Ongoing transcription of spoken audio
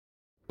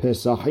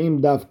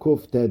Pesachim Daf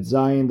Kuf Tet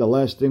Zayin. The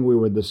last thing we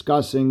were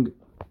discussing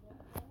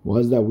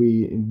was that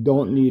we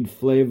don't need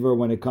flavor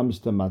when it comes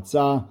to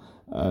matzah.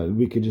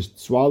 We could just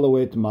swallow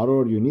it.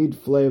 Maror, you need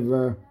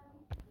flavor.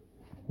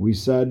 We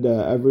said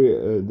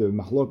the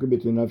mahloka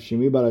between Rav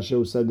Shimi Bar Asher,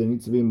 who said there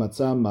needs to be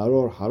matzah,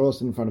 maror,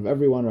 haros in front of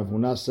everyone. Rav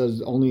Huna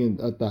says only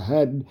at the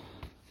head.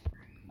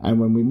 And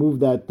when we move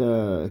that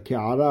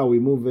ke'ara, we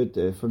move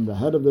it from the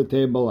head of the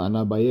table. And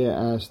Abaye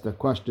asked a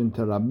question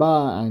to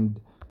Rabbah, and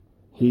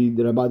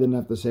the Rabbah didn't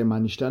have to say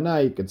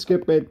manishtana, he could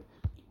skip it.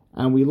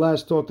 And we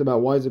last talked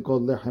about why is it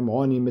called lechem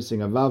oni,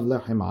 missing a vav,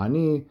 lechem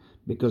ani,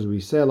 because we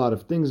say a lot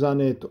of things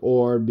on it,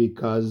 or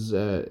because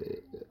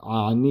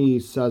ani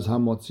says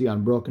hamotzi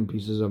on broken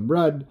pieces of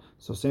bread.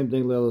 So same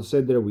thing, Leil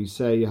Seder, we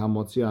say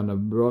hamotzi on a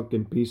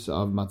broken piece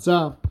of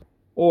matzah.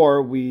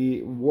 Or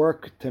we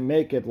work to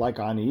make it like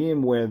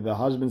aniyim, where the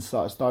husband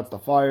starts the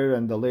fire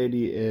and the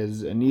lady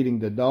is kneading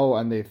the dough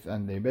and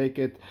they bake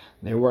it.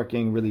 They're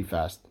working really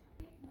fast.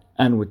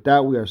 And with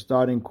that, we are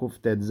starting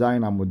Kuf Tet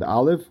Zayin Amud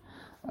Aleph,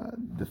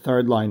 the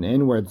third line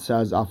in, where it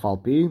says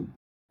Afal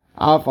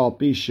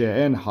Pi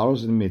she'en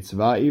haros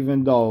mitzvah.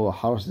 Even though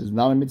haros is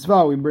not a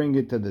mitzvah, we bring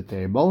it to the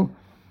table.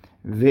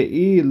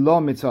 Ve'i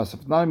lo mitzvah. So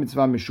if it's not a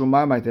mitzvah, mishum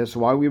ma'amaites,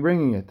 so why are we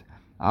bringing it?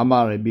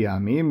 Amar Rabbi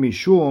Ami,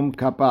 mishum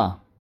kapa.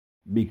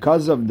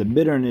 Because of the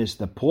bitterness,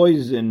 the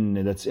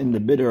poison that's in the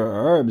bitter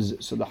herbs,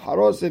 so the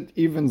haroset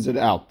evens it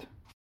out.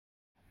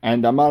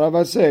 And Amar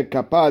Avase,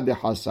 kapa de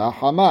hasa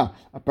hama,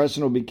 a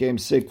person who became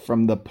sick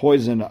from the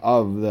poison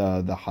of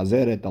the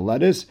hazeret, the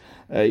lettuce,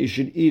 you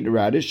should eat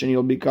radish and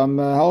you'll become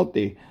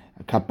healthy.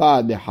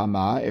 Kapa de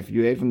hama, if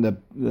you ate from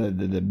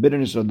the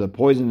bitterness or the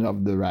poison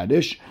of the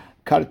radish,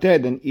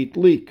 karte, then eat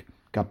leek.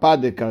 Kapa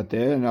de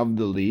karte, and of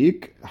the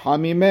leek,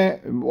 hamime,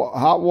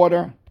 hot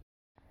water.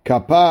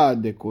 Kapa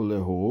de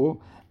kulehu,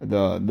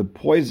 the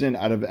poison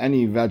out of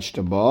any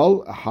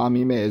vegetable,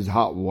 hamime is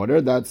hot water.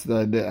 That's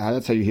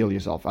that's how you heal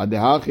yourself.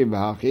 Adehachi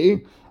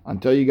v'hachi,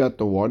 until you got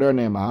the water.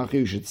 Ne'emahachi,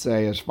 you should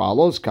say as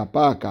follows: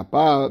 Kapa,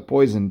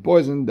 poison,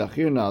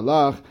 dachir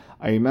na'alach.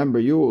 I remember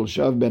you,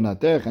 ulshav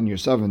benatech, and your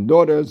 7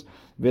 daughters,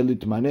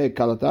 velitmane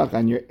kalatach,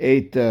 and your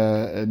 8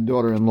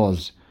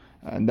 daughter-in-laws.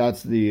 And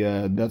that's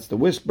the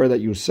whisper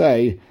that you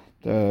say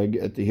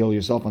to heal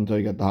yourself until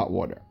you get the hot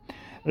water.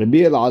 Rabbi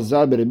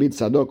Elazar Rabbi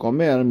Tzadok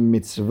Omer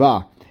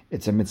mitzvah.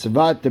 It's a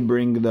mitzvah to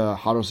bring the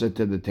haroset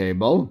to the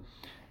table.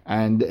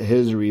 And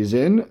his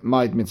reason,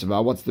 ma'it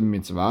mitzvah, what's the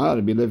mitzvah?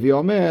 Rabbi Levi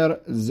Omer,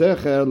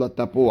 zecher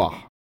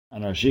latapuach.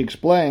 And Rashi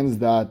explains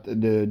that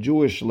the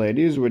Jewish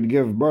ladies would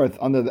give birth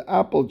under the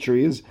apple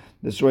trees.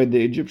 This way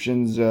the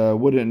Egyptians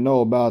wouldn't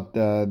know about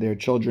their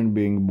children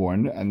being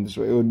born, and this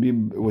way it would be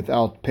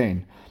without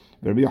pain.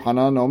 Rabbi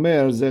Yochanan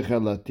Omer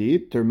zecher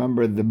latit, to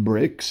remember the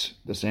bricks,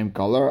 the same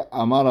color.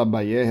 Amar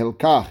Abaye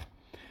hilkach.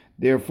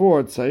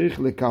 Therefore, tzarich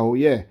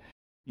lekahuyeh,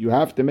 you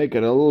have to make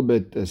it a little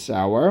bit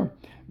sour.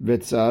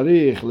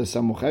 V'tzarich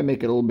lesamucheh,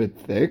 make it a little bit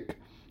thick.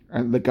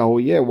 And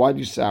lekahuyeh, why do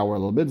you sour a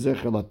little bit?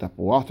 Zecher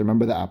latapuach, to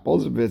remember the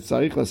apples.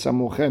 V'tzarich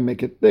lesamucheh,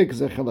 make it thick.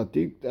 Zecher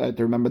latit,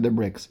 to remember the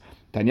bricks.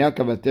 Tanya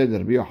kavated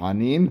Rabbi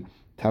Yochanan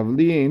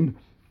tavlin,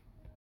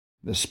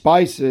 the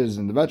spices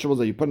and the vegetables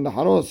that you put in the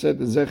haroset,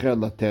 zecher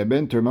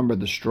lateben, to remember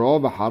the straw,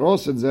 the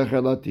haroset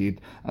zecher latit,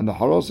 and the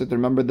haroset to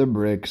remember the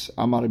bricks.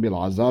 Amar Rabbi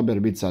Elazar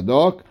Rabbi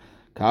Tzadok,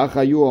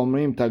 ka'achayu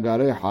omrim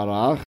tagare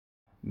harach.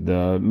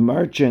 The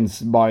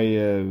merchants by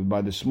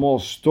the small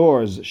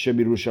stores,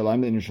 Shebi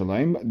Yerushalayim in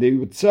Yerushalayim, they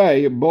would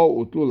say,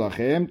 bo utlu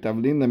lachem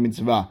tavlin the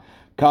mitzvah.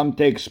 Come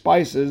take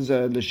spices,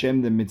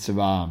 l'shem the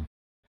mitzvah.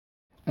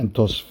 And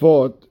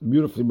Tosfot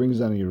beautifully brings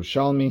down in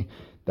Yerushalmi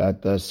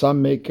that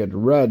some make it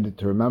red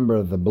to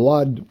remember the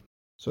blood.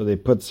 So they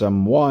put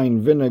some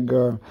wine,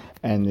 vinegar,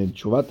 and in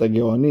Tshuvat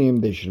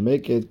HaGeonim, they should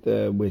make it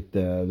with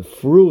the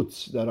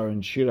fruits that are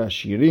in Shir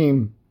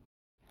HaShirim.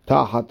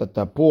 Tahat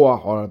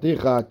tapuach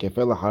oraticha,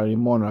 kefel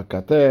harimon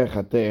rakateh,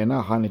 chate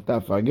enacha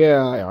nitaf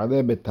agea,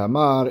 e'adeh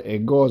betamar,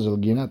 egoz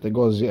el-ginat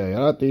egoz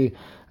yarati,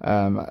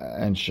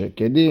 and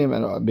shekedim,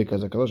 and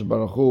because HaKadosh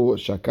Baruch Hu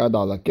shakad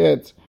al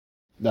haketz.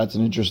 That's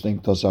an interesting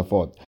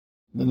Tosafot.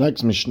 The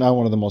next Mishnah,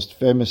 one of the most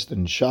famous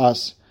in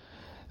Shas,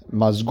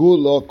 Mazgu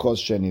lo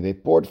kos sheni. They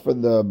poured for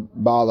the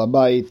Baal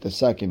Habayit the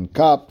second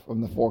cup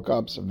from the 4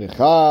 cups.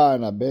 V'cha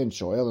and aben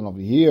shoel, and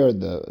over here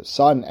the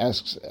son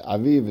asks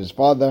Aviv, his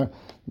father,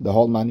 the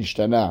whole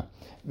manishtana.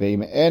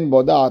 Ve'im en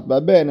bodat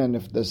baben, and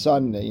if the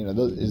son,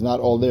 is not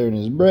all there in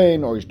his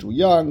brain, or he's too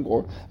young,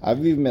 or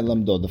Aviv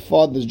melamdo, the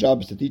father's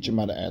job is to teach him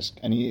how to ask.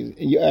 And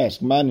you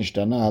ask,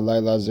 manishtana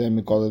halayla zeh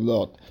mikol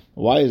elot.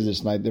 Why is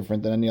this night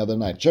different than any other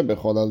night?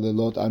 Shebechol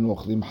halilot anu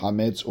ochlim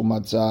hametz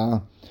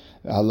umatzah.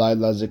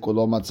 Halayla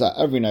zekulo matzah.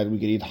 Every night we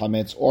can eat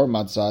hametz or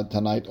matzah.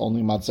 Tonight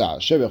only matzah.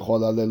 Shebechol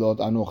halilot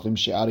anu ochlim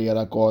she'ar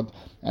yarakot.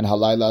 And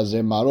halayla ze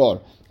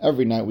maror.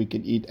 Every night we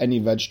can eat any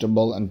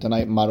vegetable, and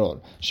tonight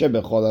maror.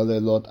 Shebechol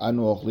halilot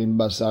anu ochlim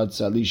basar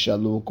tzali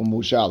shalu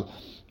kumushal.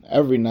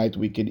 Every night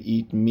we can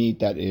eat meat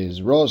that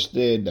is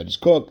roasted, that is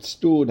cooked,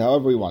 stewed,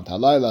 however we want.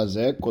 Halayla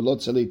ze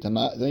kulot tzali.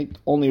 Tonight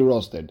only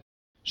roasted.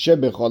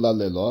 שבכל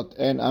הלילות,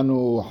 אין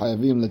אנו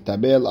חייבים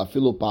לטבל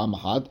אפילו פעם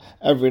אחת.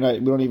 Every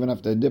night, we don't even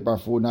have to dip our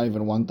food, not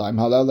even one time.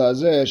 הלילה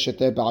הזה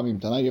שתי פעמים.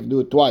 Tonight you have to do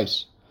it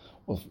twice.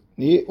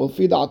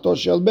 ולפי דעתו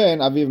של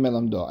בן, אביו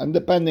מלמדו. And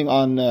depending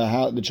on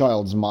how the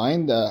child's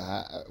mind,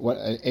 what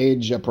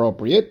age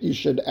appropriate, you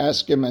should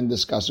ask him and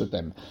discuss with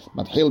him.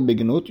 מתחיל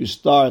בגנות, you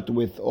start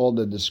with all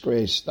the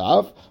disgrace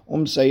stuff,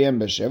 ומסיים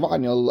בשבח,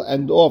 and you'll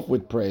end off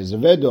with praise.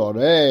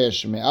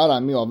 ודורש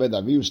מארמי עובד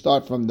אבי, you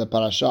start from the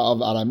parasha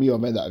of ארמי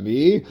עובד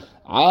אבי,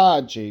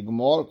 עד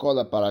שיגמור כל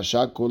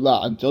הפרשה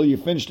כולה, until you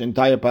finish the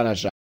entire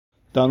parasha.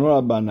 Tanu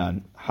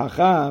Rabbanan,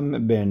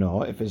 Hacham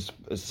beno, if his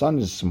son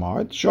is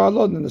smart,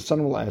 Shalot, then the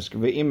son will ask.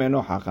 Ve'im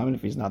eno Hacham, and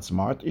if he's not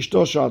smart,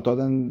 Ishto Shalot,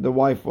 then the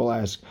wife will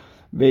ask.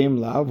 Ve'im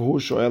lav, hu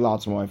shoel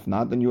atzmo, if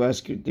not, then you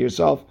ask it to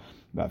yourself.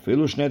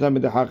 Ve'afilu shnei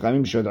tamidei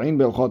Hachamim shod'in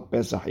be'elchot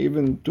Pesach,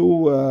 even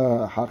two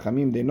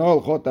Hachamim, they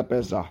know elchot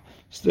Pesach,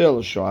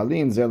 still,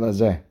 shoalin ze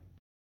lazeh.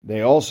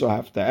 They also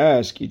have to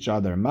ask each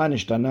other, Ma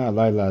nishtana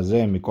layla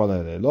zeh mikol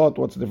ha'leilot,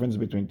 what's the difference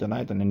between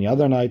tonight and any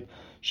other night?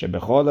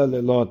 שבכל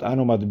הלילות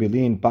אנו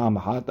מטבילין פעם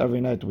אחת,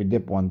 every night we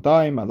dip one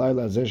time,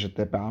 הלילה הזה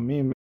שתי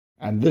פעמים,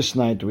 and this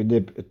night we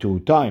dip 2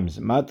 times.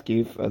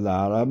 מתקיף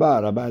לרבה,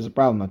 רבה has a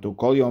problem,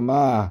 כל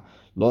יומה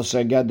לא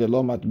סגד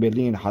לא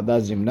מטבילין חדה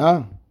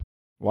זמנה,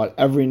 well,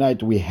 every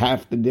night we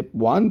have to dip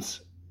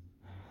once,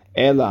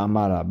 אלא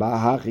אמר רבה,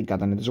 הכי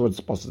קטן, this is what it's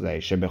supposed to say,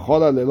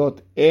 שבכל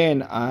הלילות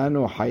אין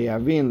אנו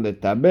חייבים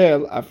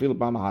לטבל אפילו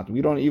פעם אחת,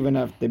 we don't even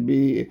have to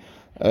be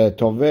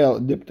tovel,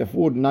 dip the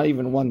food, not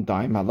even one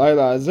time.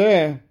 הלילה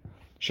הזה,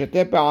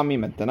 שתי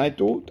פעמים, and tonight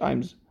 2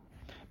 times.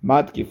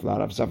 מתקיף לה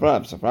רב ספרה,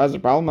 רב ספרה זה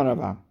פעם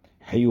רבה.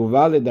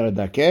 חיובה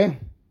לדרדקה.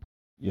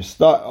 You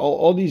start,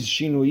 all these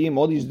shinuyim,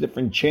 all these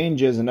different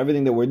changes and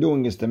everything that we're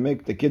doing is to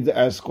make the kids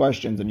ask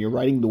questions, and you're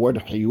writing the word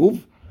chiyuv.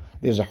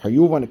 There's a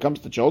chiyuv when it comes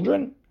to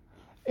children.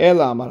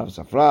 אלא אמר רב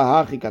ספרה,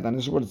 הכי קטן,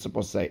 this is what it's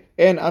supposed to say.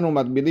 אין אנו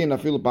מטבילין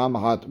אפילו פעם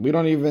אחת. We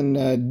don't even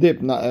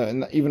dip, not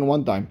even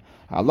one time.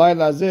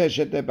 הלילה הזה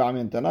שתי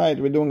פעמים, tonight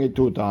we're doing it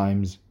 2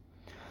 times.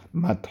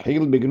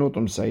 מתחיל בגנות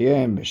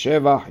ומסיים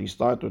בשבח, you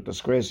start with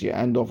disgrace, you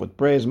end off with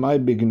praise. My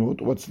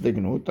בגנות, what's the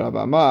גנות? רב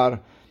אמר,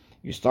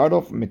 you start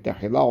off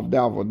מתחילה עובדי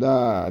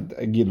עבודה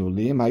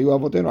גילולים, היו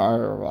אבותינו,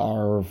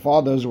 our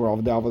fathers were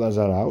עובדי עבודה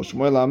זרה,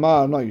 ושמואל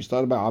אמר, no, you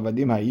start by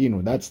עבדים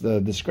היינו, that's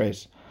the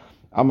disgrace.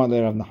 אמר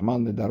לרב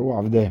נחמן לדרו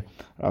עבדי,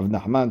 רב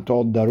נחמן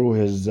told Daru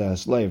his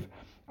slave,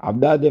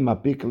 עבדה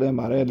דמפיק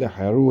למראה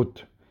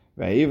לחירות,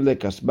 a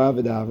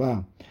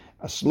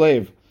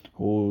slave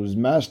whose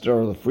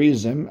master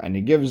frees him and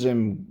he gives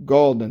him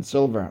gold and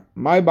silver.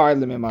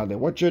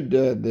 What should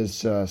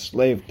this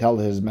slave tell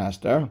his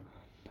master?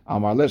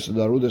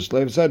 The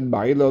slave said,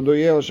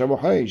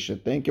 you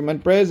should thank him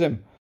and praise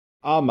him.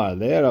 Rav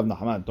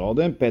Nachman told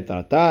him,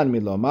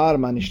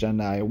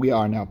 we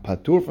are now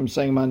patur from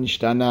saying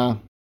manishtana.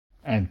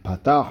 And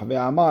patach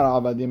ve'amar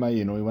avadim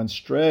hayinu. We went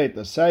straight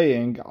to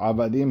saying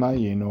avadim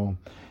hayinu.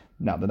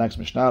 Now, the next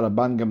Mishnah,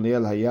 Rabban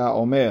Gamliel Haya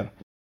Omer,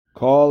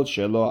 Kol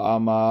Shelo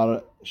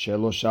Amar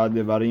Shelo Shad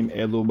Levarim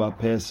Elu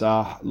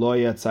B'Pesach Lo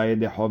Yatsa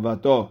Yedei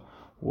Chovato.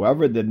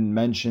 Whoever didn't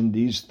mention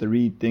these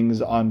 3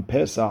 things on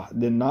Pesach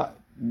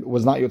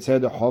was not Yotzei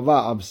Yedei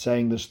Chova of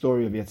saying the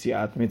story of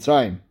Yetziat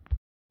Mitzrayim.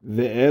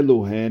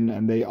 Ve'eluhen,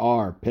 and they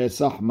are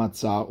Pesach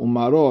Matzah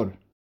Umaror.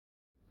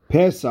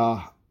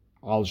 Pesach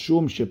Al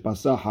Shum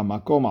Shepasach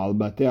HaMakom Al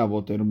Batei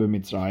Avotenu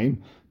B'Mitzrayim.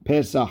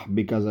 Pesach,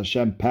 because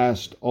Hashem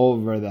passed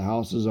over the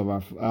houses of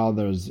our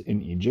fathers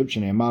in Egypt.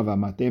 Shneimah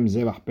v'amatem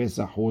zevach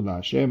Pesach hu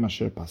la'Hashem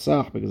asher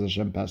pasach, because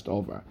Hashem passed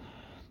over.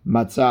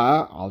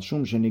 Matzah al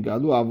shum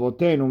shenigalu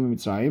avotenu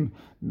mitzrayim.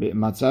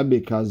 Matzah,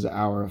 because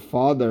our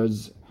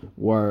fathers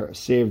were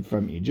saved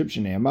from Egypt.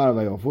 Shneimah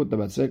v'yofut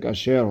batzek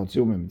asher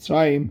hotziu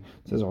mitzrayim.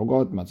 It says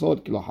ogot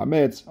matzot kilo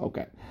hametz.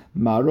 Okay.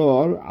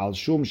 Maror al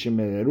shum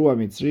shemereru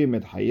hamitzrim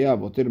et hayei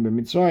avotenu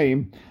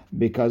b'mitzrayim.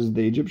 Because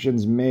the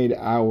Egyptians made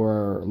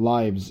our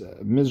lives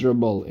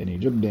miserable in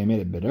Egypt, they made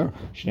it bitter.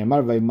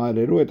 Shneimar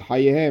v'yimareru et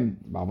hayehem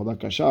ba'avodah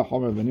kasha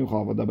chomer v'niucha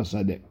avodah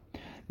basadeh.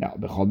 Now,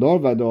 b'chodor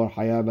v'ador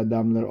hayav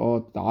adam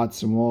l'rot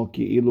ta'atzmo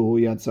ki'ilu hu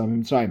yatsa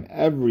mitzrayim.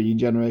 Every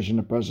generation,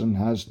 a person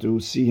has to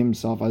see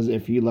himself as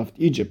if he left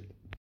Egypt.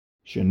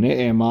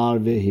 Shneimar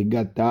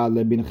v'higata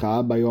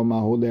lebincha b'yom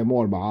hahu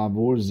le'mor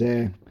ba'avur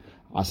zeh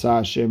Asa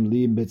Hashem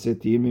li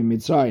betzeti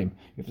mitzrayim.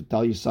 You have to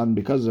tell your son,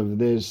 because of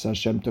this,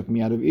 Hashem took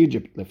me out of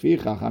Egypt.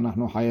 Lefichach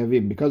anachnu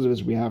hayavim. Because of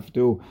this, we have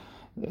to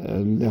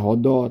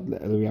lehodot.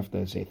 We have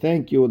to say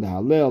thank you,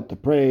 lehalel, to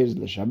praise,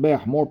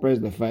 leshabech, more praise,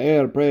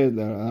 lefaer, praise,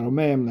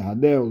 leromem,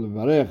 lehadel,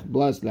 levarech,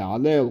 bless,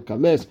 lehalel,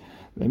 kales.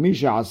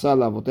 Lemisha asa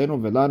lavotenu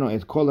velanu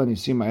et kol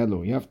hanisim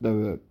haelu. You have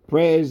to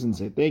praise and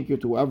say thank you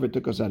to whoever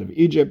took us out of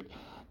Egypt.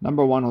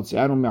 Number 1,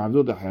 Hotzeanu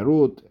mi'avdut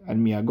ha'herut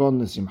and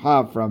mi'agon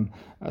l'simcha, from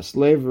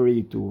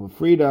slavery to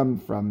freedom,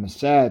 from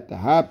sad to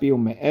happy,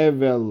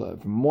 u'me'evel,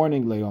 from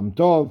mourning le'yom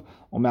tov,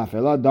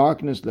 u'me'afela,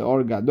 darkness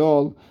le'or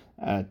gadol,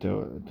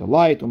 to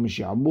light,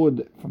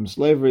 u'mishi'abud, from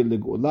slavery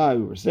le'gula,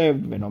 we were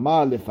saved,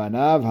 v'nomah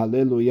lefanav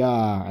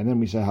hallelujah, and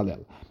then we say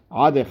hallel.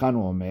 Ad echan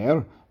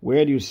omer,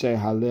 where do you say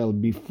hallel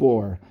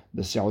before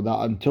the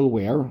Seudah until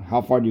where?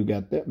 How far do you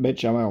get there? Bet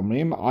Shammai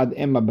Omrim Ad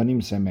Emma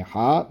Banim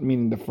Semecha,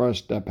 meaning the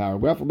first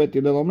paragraph. Bet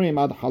Hillel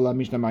Omrim Ad Hala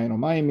Mishnah Ma'ayin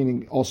Omayim,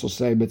 meaning also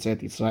say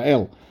B'tzeit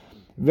Israel.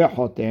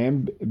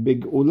 Vechotem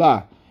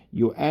B'Geula,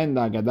 you end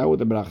the Haggadah with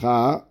the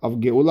bracha of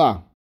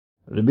Geula.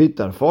 Rabbi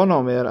Tarfon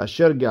Omer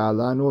Asher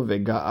Ge'alanu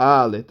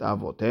Ve'Ga'al Et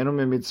Avotenu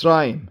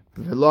MeMitzrayim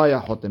Ve'lo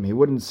Haya Chotem. He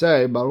wouldn't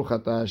say Baruch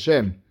Atah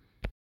Hashem,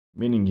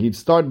 meaning he'd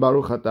start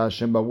Baruch Atah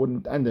Hashem but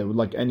wouldn't end it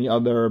like any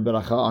other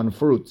bracha on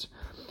fruits.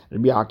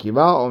 Rabbi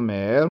Akiva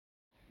Omer,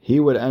 he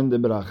would end the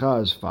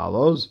bracha as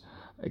follows: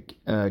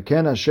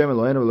 Ken Hashem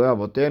Eloheinu Elohei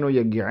Avotenu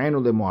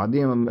Yegi'enu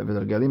leMoadim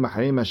V'Regalim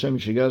Acharim. Hashem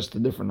should get us to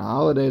different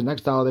holidays.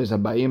 Next holidays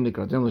Habayim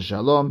Likratenu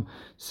L'Shalom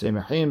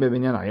Semechim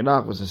B'Binyan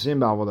Ha'irach V'Sasim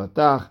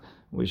Ba'avodatach.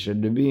 We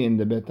should be in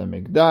the Bet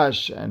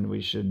HaMikdash and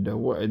we should do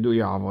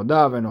your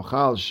avodah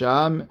v'nochal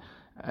sham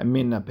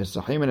min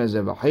ha'pesachim and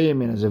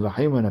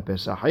ha'zevachim and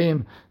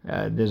ha'pesachim.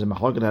 There's a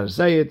machlokes how to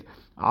say it.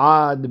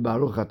 Ad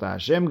Baruch Atah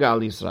Hashem Gal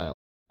Yisrael.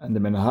 And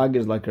the minhag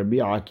is like Rabbi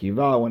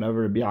Akiva.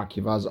 Whenever Rabbi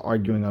Akiva is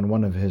arguing on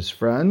one of his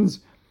friends,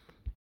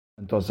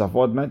 and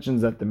Tosafot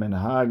mentions that the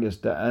minhag is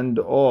to end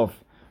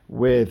off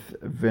with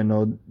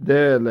V'nodeh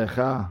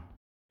lecha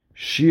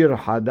shir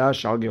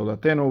hadash al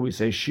geulatenu. We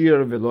say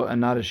shir v'lo and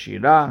not a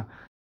shira.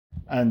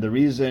 And the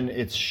reason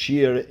it's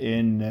shir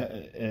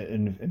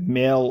in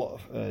male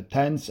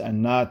tense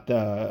and not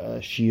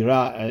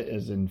shira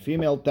as in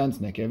female tense,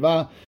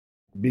 nekeva,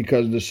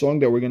 because the song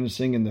that we're going to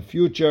sing in the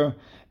future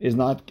is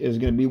going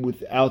to be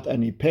without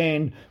any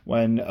pain.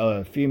 When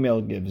a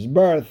female gives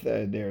birth,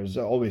 there's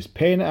always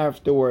pain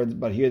afterwards,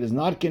 but here there's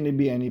not going to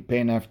be any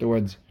pain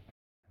afterwards.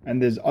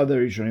 And there's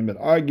other Rishonim that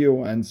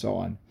argue and so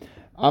on.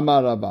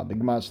 Amar Rabba, the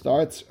Gemara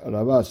starts.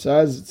 Rabba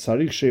says,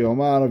 "Tzarich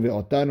sheyomar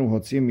ve'otanu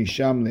hotzi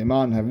misham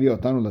leman havi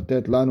otanu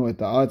latet lanu et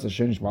ha'aretz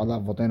asher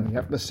nishba'ah la'avotenu." You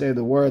have to say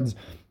the words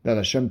that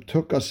Hashem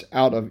took us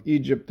out of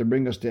Egypt to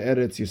bring us to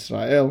Eretz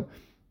Yisrael.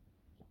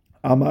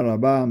 Amar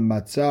Rabba,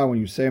 matzah. When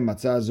you say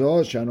matzah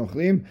zo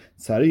she'anochlim,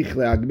 tzarich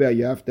le'agbia.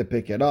 You have to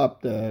pick it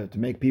up to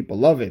make people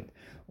love it.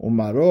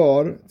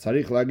 Umaror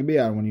tzarich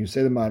le'agbia. When you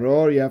say the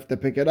maror, you have to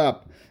pick it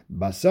up.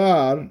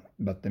 Basar,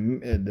 but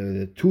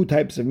the two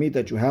types of meat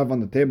that you have on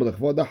the table,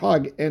 the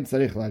hag and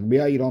tzarich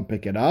lagbia, you don't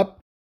pick it up.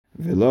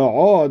 V'lo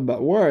od,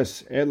 but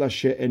worse, ela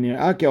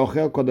she'enir'a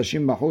ke'ochel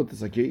kodashim b'chut.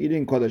 It's like you're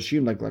eating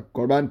kodashim, like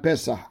Korban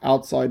Pesach,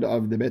 outside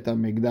of the Bet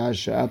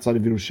HaMikdash, outside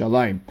of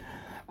Yerushalayim.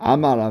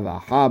 Amar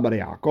Rav Acha bar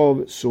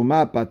Yaakov,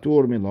 suma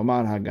patur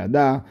milomar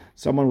Haggadah.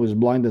 Someone who is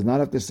blind does not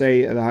have to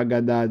say the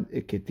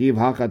Haggadah. Ketiv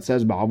hachad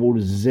says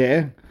ba'avur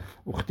zeh.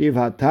 Uchtiv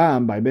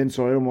hatam by ben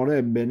sorer more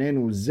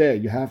benenu zeh.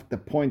 You have to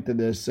point to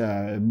this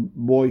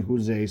boy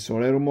who's a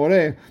sorer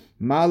more.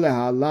 Ma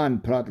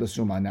lehalan prat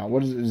lesuma. Now,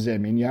 what does zeh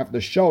mean? You have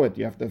to show it.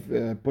 You have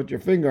to put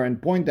your finger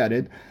and point at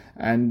it.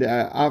 And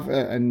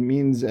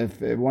means if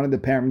one of the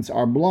parents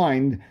are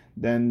blind,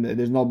 then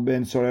there's no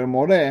ben sorer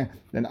more. Then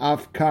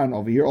afkan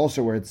over here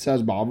also where it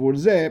says ba'avur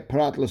zeh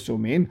prat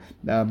lesumin.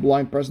 The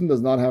blind person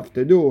does not have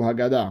to do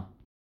Haggadah.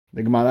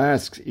 The Gemara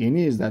asks,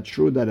 Ini, is that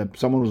true that if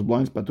someone who's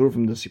blind is patur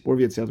from the Sipur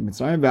Yetziat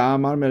Mitzrayim?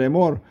 Ve'amar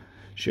meremor,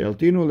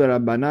 she'eltinu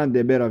l'Rabbanan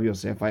deber Rav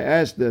Yosef. I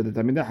asked the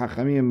Talmidei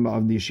Chachamim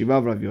of the Yeshiva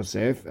of Rav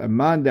Yosef,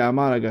 man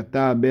de'amar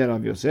Haggadah ber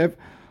Rav Yosef,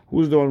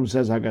 who's the one who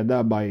says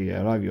Haggadah by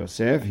Rav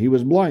Yosef? He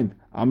was blind.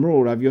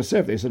 Amru Rav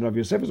Yosef. They said Rav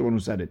Yosef is the one who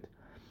said it.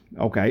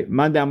 Okay.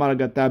 Man de'amar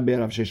Haggadah ber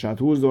Rav Sheshat.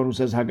 Who's the one who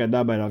says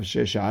Haggadah by Rav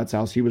Sheshat's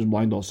house? He was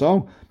blind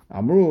also.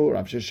 Amru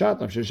Rav Sheshat.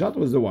 Rav Sheshat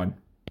was the one.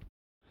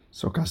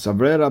 So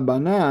Kasavre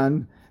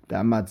Rabbanan, the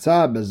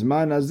matzah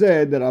bezman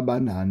hazeh the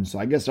Rabbanan. So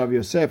I guess Rav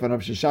Yosef and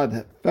Rav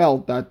Sheshat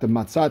felt that the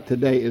matzah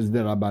today is the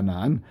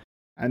Rabbanan,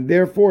 and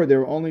therefore they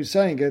were only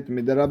saying it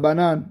mid the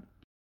Rabbanan.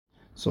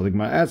 So the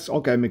Gemara asks,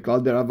 okay,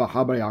 Miklal de Rav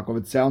Acha bar Yaakov.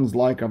 It sounds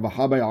like Rav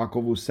Acha bar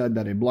Yaakov who said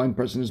that a blind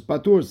person is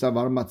patur.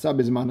 Savar matzah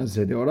bezman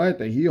hazeh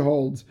deoraita. He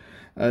holds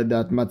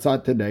that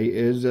matzah today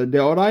is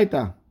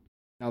deoraita.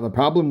 Now the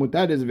problem with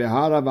that is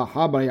Veha Rav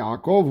Acha bar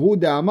Yaakov hu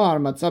de'amar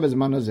matzah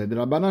bezman hazeh the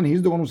Rabbanan.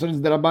 He's the one who said it's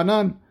the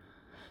Rabbanan.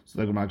 So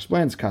the Gemara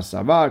explains,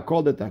 Kasavar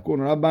called it Takun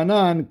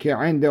Rabbanan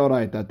Ke'ain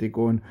Deoraita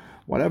Tikun.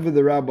 Whatever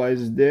the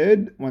rabbis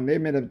did when they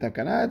made a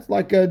takana, it's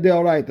like a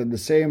Deoraita, the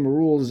same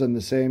rules and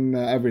the same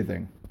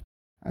everything.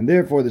 And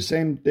therefore, the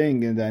same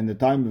thing in the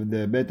time of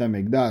the Bet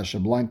HaMikdash, a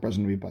blind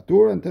person will be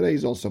patur, and today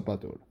he's also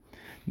patur.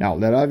 Now,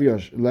 L'Rav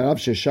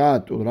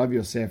Sheshat or Rav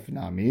Yosef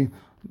Nami,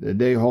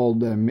 they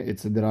hold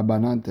it's the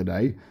Rabbanan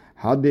today.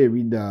 How they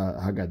read the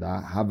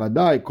Haggadah?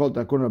 Havadai called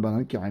Takun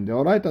Rabbanan Ki'ain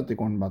Deoraita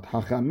Tikun. But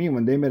Hachamim,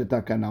 when they made a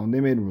takana, when they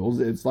made rules,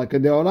 it's like a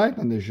Deoraita,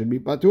 and they should be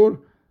patur.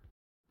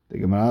 The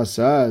Gemara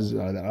says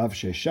that Rav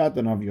Sheshat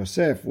and Rav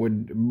Yosef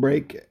would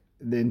break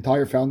the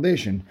entire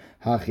foundation.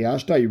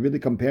 Hachiashta, you're really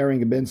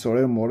comparing Ben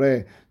Sorer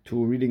More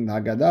to reading the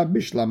Haggadah.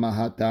 Bishlama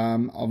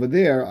Hatam. Over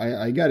there,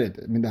 I get it.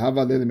 I mean, the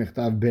Havadei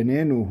Mechtav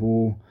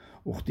Benenuhu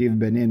Uchtiv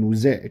benenu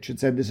zeh. It should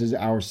say, this is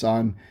our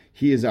son,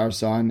 he is our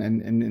son,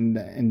 and in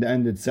the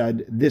end it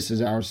said, this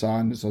is our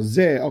son. So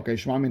zeh, okay,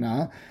 shma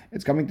mina,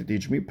 it's coming to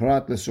teach me,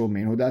 prat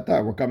lesumin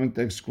hudata. We're coming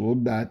to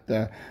exclude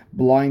that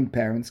blind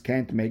parents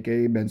can't make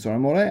a ben sora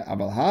moreh.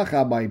 Aval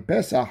hacha by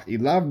Pesach,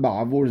 ilav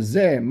ba'avur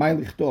zeh, may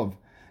lichtov.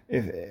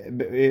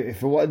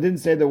 If it didn't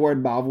say the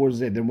word ba'avur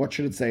zeh, then what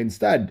should it say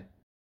instead?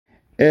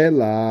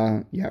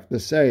 Ela, you have to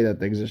say that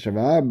the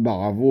Gzera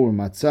ba'avur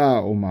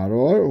matzah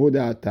umaror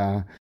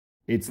hudata.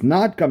 It's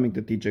not coming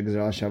to teach a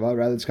Gzera Shava,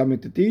 rather it's coming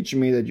to teach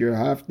me that you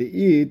have to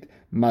eat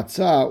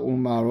matzah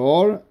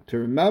umaror to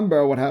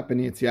remember what happened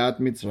in Yetziat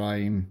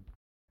Mitzrayim.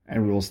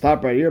 And we will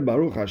stop right here.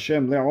 Baruch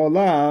Hashem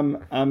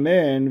le'olam.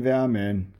 Amen ve'amen.